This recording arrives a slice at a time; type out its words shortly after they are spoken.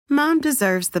Mom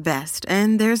deserves the best,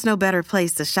 and there's no better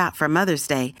place to shop for Mother's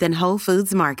Day than Whole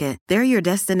Foods Market. They're your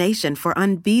destination for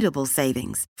unbeatable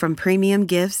savings, from premium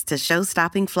gifts to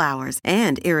show-stopping flowers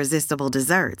and irresistible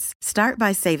desserts. Start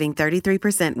by saving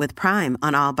 33% with Prime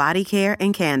on all body care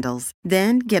and candles.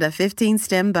 Then get a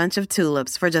 15-stem bunch of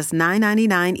tulips for just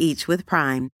 $9.99 each with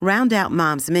Prime. Round out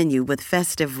Mom's menu with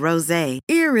festive rosé,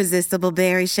 irresistible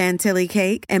berry chantilly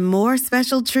cake, and more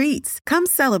special treats. Come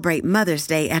celebrate Mother's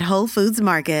Day at Whole Foods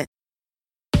Market.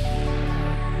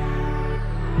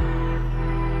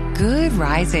 Good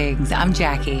risings. I'm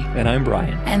Jackie. And I'm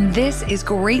Brian. And this is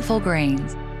Grateful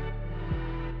Grains.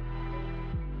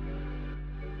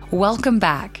 Welcome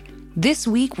back. This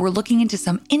week, we're looking into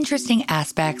some interesting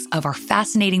aspects of our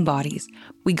fascinating bodies.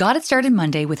 We got it started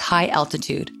Monday with high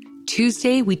altitude.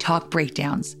 Tuesday, we talked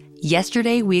breakdowns.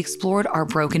 Yesterday, we explored our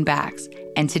broken backs.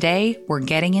 And today, we're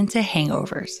getting into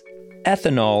hangovers.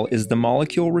 Ethanol is the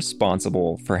molecule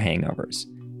responsible for hangovers.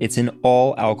 It's in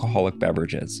all alcoholic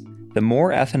beverages. The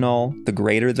more ethanol, the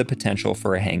greater the potential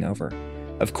for a hangover.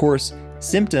 Of course,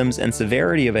 symptoms and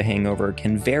severity of a hangover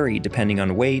can vary depending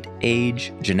on weight,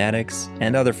 age, genetics,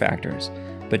 and other factors.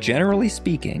 But generally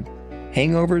speaking,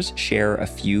 hangovers share a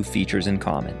few features in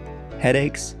common: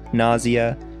 headaches,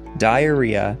 nausea,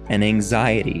 diarrhea, and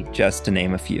anxiety, just to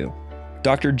name a few.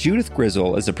 Dr. Judith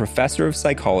Grisel is a professor of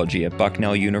psychology at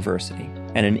Bucknell University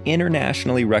and an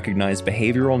internationally recognized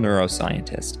behavioral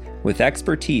neuroscientist with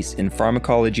expertise in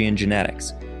pharmacology and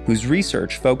genetics, whose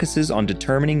research focuses on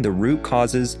determining the root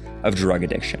causes of drug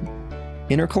addiction.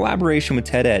 In her collaboration with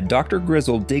TED-Ed, Dr.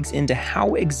 Grisel digs into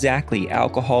how exactly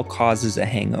alcohol causes a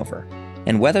hangover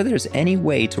and whether there's any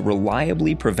way to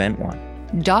reliably prevent one.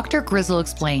 Dr. Grisel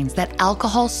explains that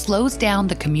alcohol slows down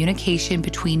the communication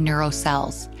between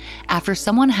neurocells. After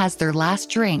someone has their last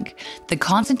drink, the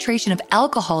concentration of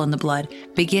alcohol in the blood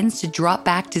begins to drop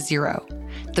back to zero.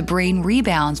 The brain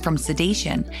rebounds from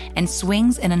sedation and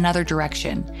swings in another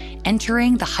direction,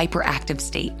 entering the hyperactive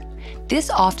state. This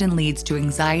often leads to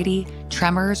anxiety,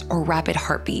 tremors, or rapid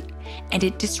heartbeat, and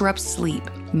it disrupts sleep,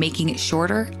 making it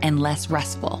shorter and less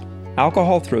restful.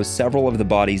 Alcohol throws several of the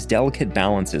body's delicate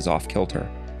balances off kilter,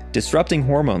 disrupting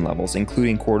hormone levels,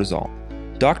 including cortisol.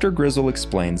 Dr. Grisel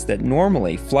explains that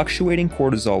normally fluctuating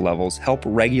cortisol levels help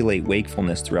regulate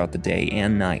wakefulness throughout the day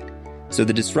and night. So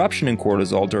the disruption in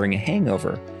cortisol during a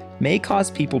hangover may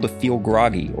cause people to feel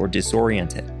groggy or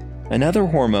disoriented. Another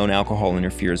hormone alcohol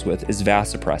interferes with is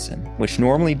vasopressin, which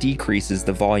normally decreases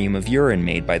the volume of urine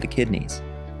made by the kidneys.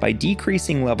 By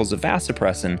decreasing levels of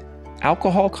vasopressin,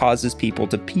 alcohol causes people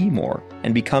to pee more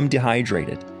and become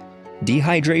dehydrated.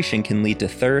 Dehydration can lead to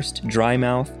thirst, dry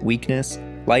mouth, weakness,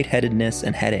 lightheadedness,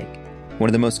 and headache, one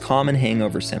of the most common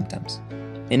hangover symptoms.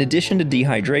 In addition to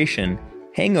dehydration,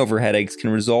 hangover headaches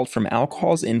can result from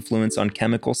alcohol's influence on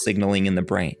chemical signaling in the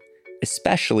brain,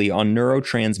 especially on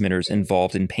neurotransmitters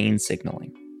involved in pain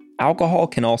signaling. Alcohol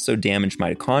can also damage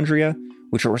mitochondria,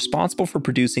 which are responsible for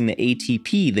producing the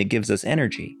ATP that gives us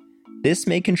energy. This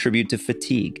may contribute to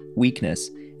fatigue,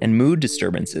 weakness, and mood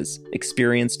disturbances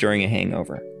experienced during a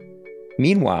hangover.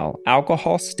 Meanwhile,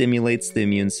 alcohol stimulates the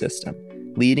immune system,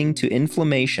 leading to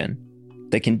inflammation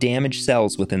that can damage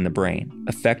cells within the brain,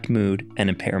 affect mood, and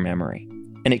impair memory.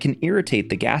 And it can irritate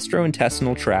the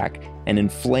gastrointestinal tract and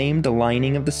inflame the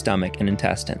lining of the stomach and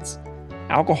intestines.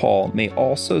 Alcohol may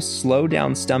also slow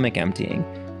down stomach emptying,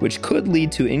 which could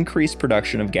lead to increased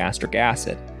production of gastric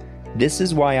acid. This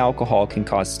is why alcohol can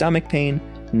cause stomach pain,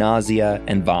 nausea,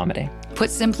 and vomiting. Put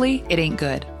simply, it ain't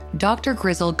good. Dr.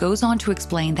 Grisel goes on to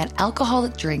explain that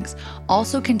alcoholic drinks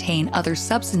also contain other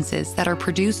substances that are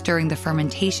produced during the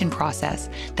fermentation process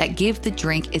that give the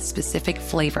drink its specific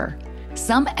flavor.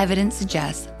 Some evidence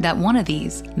suggests that one of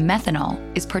these, methanol,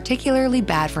 is particularly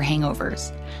bad for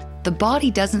hangovers. The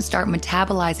body doesn't start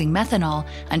metabolizing methanol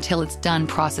until it's done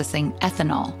processing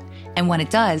ethanol. And when it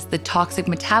does, the toxic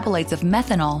metabolites of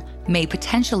methanol may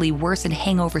potentially worsen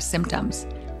hangover symptoms.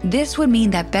 This would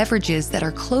mean that beverages that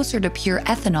are closer to pure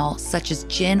ethanol, such as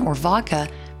gin or vodka,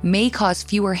 may cause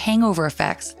fewer hangover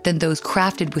effects than those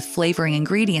crafted with flavoring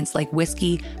ingredients like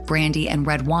whiskey, brandy, and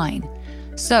red wine.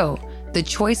 So, the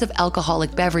choice of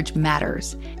alcoholic beverage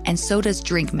matters, and so does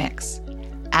drink mix.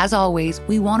 As always,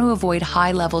 we want to avoid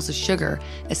high levels of sugar,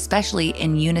 especially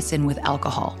in unison with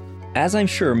alcohol. As I'm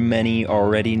sure many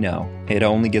already know, it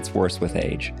only gets worse with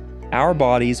age. Our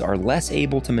bodies are less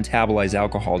able to metabolize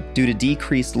alcohol due to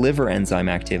decreased liver enzyme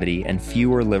activity and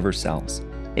fewer liver cells.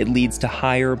 It leads to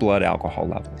higher blood alcohol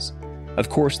levels. Of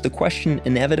course, the question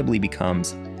inevitably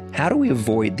becomes, how do we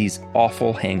avoid these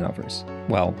awful hangovers?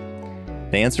 Well,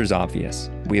 the answer is obvious.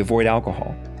 We avoid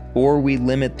alcohol, or we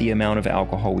limit the amount of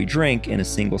alcohol we drink in a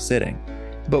single sitting.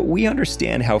 but we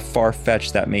understand how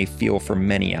far-fetched that may feel for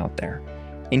many out there.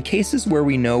 In cases where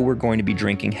we know we're going to be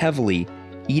drinking heavily,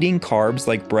 eating carbs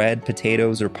like bread,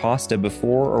 potatoes, or pasta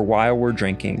before or while we're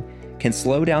drinking can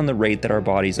slow down the rate that our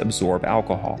bodies absorb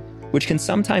alcohol, which can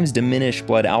sometimes diminish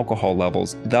blood alcohol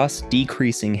levels, thus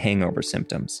decreasing hangover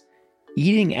symptoms.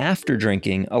 Eating after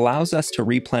drinking allows us to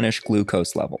replenish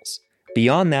glucose levels.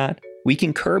 Beyond that, we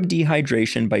can curb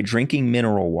dehydration by drinking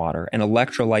mineral water and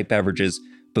electrolyte beverages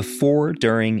before,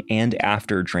 during, and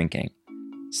after drinking.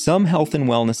 Some health and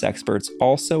wellness experts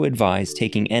also advise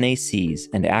taking NACs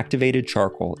and activated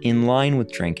charcoal in line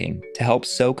with drinking to help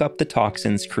soak up the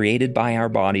toxins created by our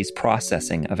body's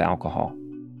processing of alcohol.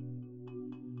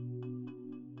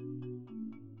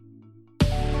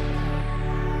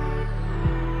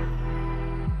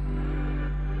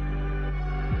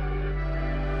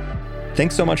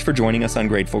 Thanks so much for joining us on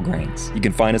Grateful Grains. You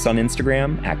can find us on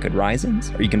Instagram at Good Risings,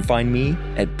 or you can find me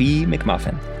at B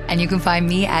McMuffin. And you can find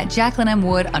me at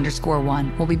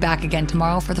JacquelineMWood_1. We'll be back again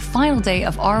tomorrow for the final day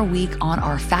of our week on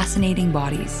our fascinating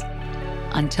bodies.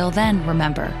 Until then,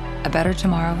 remember, a better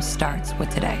tomorrow starts with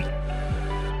today.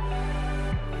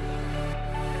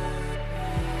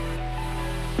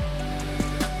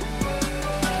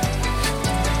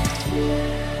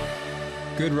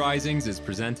 Good Risings is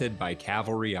presented by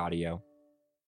Cavalry Audio.